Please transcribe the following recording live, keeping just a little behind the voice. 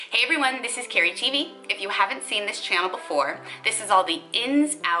Hey everyone, this is Carrie TV. If you haven't seen this channel before, this is all the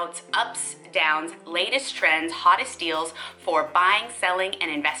ins, outs, ups, downs, latest trends, hottest deals for buying, selling,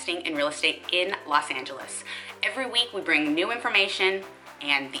 and investing in real estate in Los Angeles. Every week we bring new information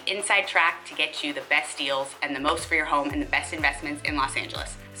and the inside track to get you the best deals and the most for your home and the best investments in Los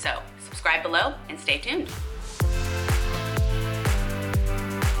Angeles. So subscribe below and stay tuned.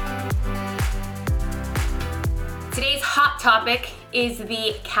 Today's hot topic is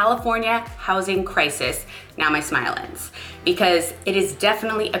the California housing crisis. Now my smile ends, because it is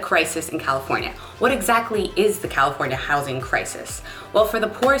definitely a crisis in California. What exactly is the California housing crisis? Well, for the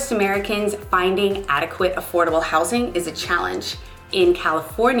poorest Americans, finding adequate affordable housing is a challenge. In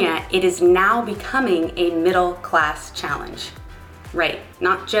California, it is now becoming a middle class challenge. Right,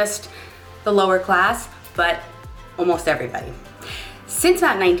 not just the lower class, but almost everybody. Since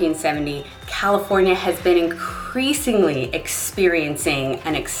about 1970, California has been increasingly experiencing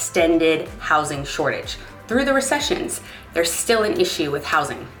an extended housing shortage. Through the recessions, there's still an issue with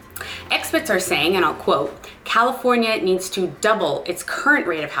housing. Experts are saying, and I'll quote, California needs to double its current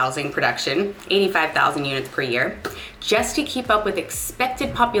rate of housing production, 85,000 units per year, just to keep up with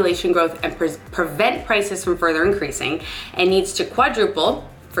expected population growth and prevent prices from further increasing, and needs to quadruple,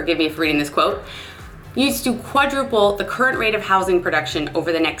 forgive me for reading this quote, needs to quadruple the current rate of housing production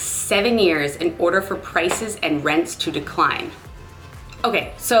over the next 7 years in order for prices and rents to decline.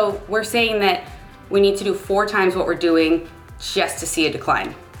 Okay, so we're saying that we need to do 4 times what we're doing just to see a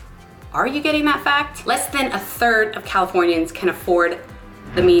decline. Are you getting that fact? Less than a third of Californians can afford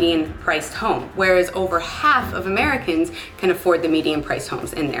the median priced home, whereas over half of Americans can afford the median priced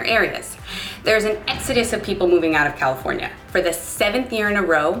homes in their areas. There's an exodus of people moving out of California. For the 7th year in a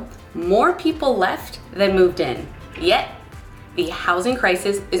row, more people left than moved in. Yet, the housing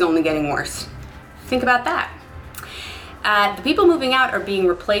crisis is only getting worse. Think about that. The people moving out are being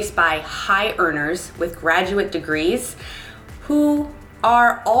replaced by high earners with graduate degrees who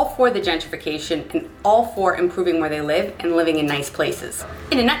are all for the gentrification and all for improving where they live and living in nice places.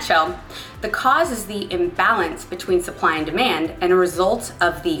 In a nutshell, the cause is the imbalance between supply and demand and a result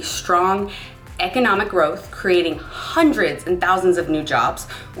of the strong economic growth creating hundreds and thousands of new jobs,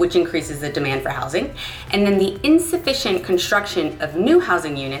 which increases the demand for housing, and then the insufficient construction of new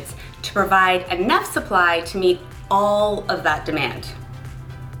housing units to provide enough supply to meet all of that demand.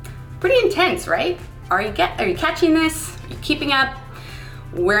 Pretty intense, right? Are you catching this? Are you keeping up?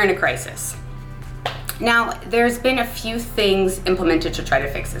 We're in a crisis. Now, there's been a few things implemented to try to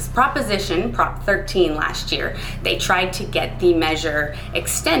fix this. Prop 13 last year, they tried to get the measure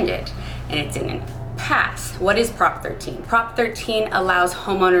extended and it didn't pass. What is Prop 13? Prop 13 allows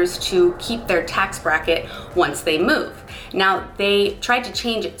homeowners to keep their tax bracket once they move. Now, they tried to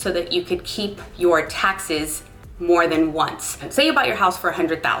change it so that you could keep your taxes more than once. Say you bought your house for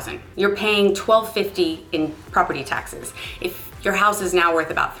 $100,000. You're paying $1,250 in property taxes. If your house is now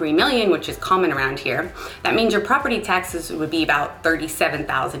worth about $3 million, which is common around here, that means your property taxes would be about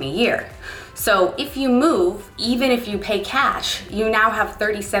 $37,000 a year. So if you move, even if you pay cash, you now have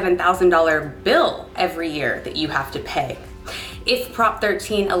 $37,000 bill every year that you have to pay. If Prop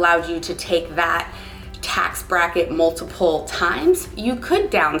 13 allowed you to take that tax bracket multiple times, you could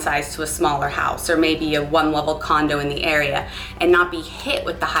downsize to a smaller house or maybe a 1-level condo in the area and not be hit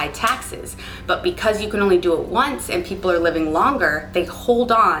with the high taxes. But because you can only do it once and people are living longer, they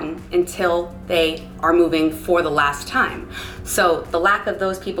hold on until they are moving for the last time. So the lack of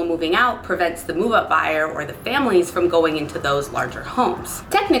those people moving out prevents the move-up buyer or the families from going into those larger homes.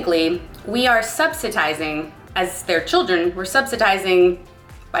 Technically, we are subsidizing, as their children, we're subsidizing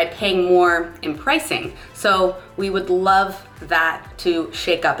by paying more in pricing. So we would love that to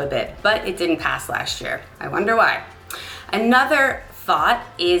shake up a bit, but it didn't pass last year. I wonder why. Another thought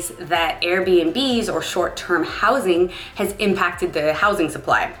is that Airbnbs or short-term housing has impacted the housing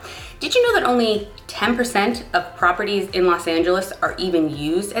supply. Did you know that only 10% of properties in Los Angeles are even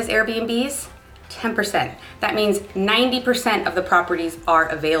used as Airbnbs? 10%. That means 90% of the properties are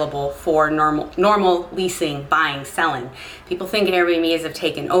available for normal leasing, buying, selling. People think Airbnbs have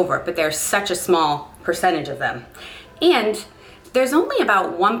taken over, but there's such a small percentage of them. And there's only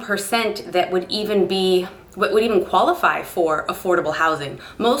about 1% that would even qualify for affordable housing.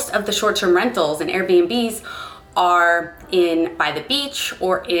 Most of the short-term rentals and Airbnbs are by the beach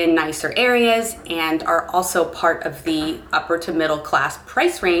or in nicer areas and are also part of the upper to middle class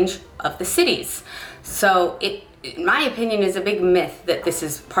price range of the cities. So it, in my opinion, is a big myth that this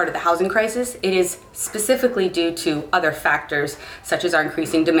is part of the housing crisis. It is specifically due to other factors such as our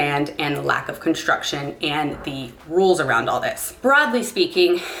increasing demand and the lack of construction and the rules around all this. Broadly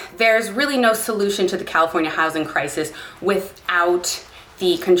speaking, there's really no solution to the California housing crisis without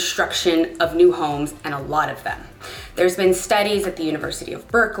the construction of new homes, and a lot of them. There's been studies at the University of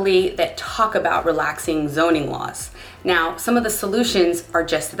Berkeley that talk about relaxing zoning laws. Now, some of the solutions are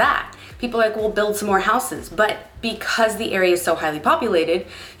just that. People are like, well, build some more houses. But because the area is so highly populated,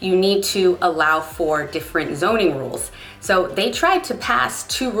 you need to allow for different zoning rules. So they tried to pass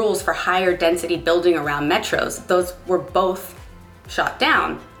 2 rules for higher density building around metros. Those were both shot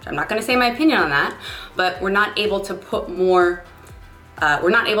down. I'm not gonna say my opinion on that, but we're not able to put more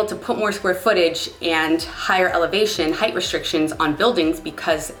square footage and higher elevation height restrictions on buildings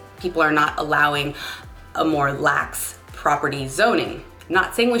because people are not allowing a more lax property zoning.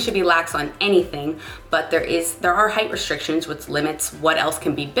 Not saying we should be lax on anything, but there are height restrictions which limits what else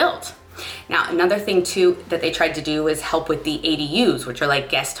can be built. Now, another thing too that they tried to do is help with the ADUs, which are like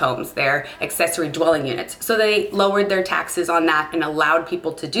guest homes, they're accessory dwelling units. So they lowered their taxes on that and allowed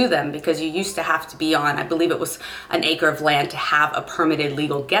people to do them because you used to have to be on, I believe it was an acre of land to have a permitted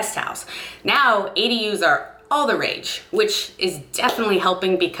legal guest house. Now, ADUs are all the rage, which is definitely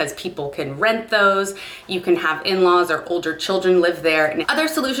helping because people can rent those. You can have in-laws or older children live there. And other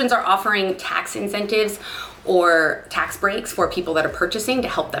solutions are offering tax incentives or tax breaks for people that are purchasing to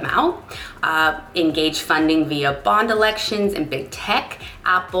help them out. Engage funding via bond elections and big tech.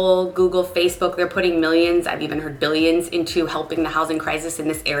 Apple, Google, Facebook, they're putting millions, I've even heard billions, into helping the housing crisis in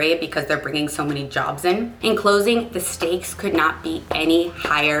this area because they're bringing so many jobs in. In closing, the stakes could not be any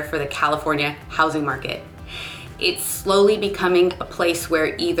higher for the California housing market. It's slowly becoming a place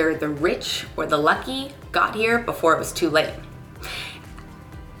where either the rich or the lucky got here before it was too late.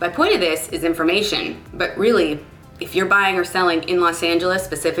 My point of this is information, but really, if you're buying or selling in Los Angeles,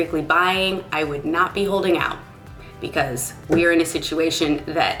 specifically buying, I would not be holding out because we are in a situation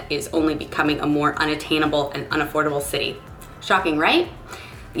that is only becoming a more unattainable and unaffordable city. Shocking, right?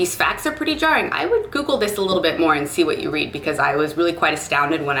 These facts are pretty jarring. I would Google this a little bit more and see what you read because I was really quite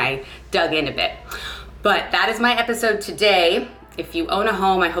astounded when I dug in a bit. But that is my episode today. If you own a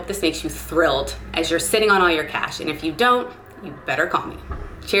home, I hope this makes you thrilled as you're sitting on all your cash. And if you don't, you better call me.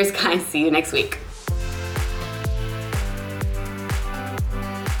 Cheers, guys. See you next week.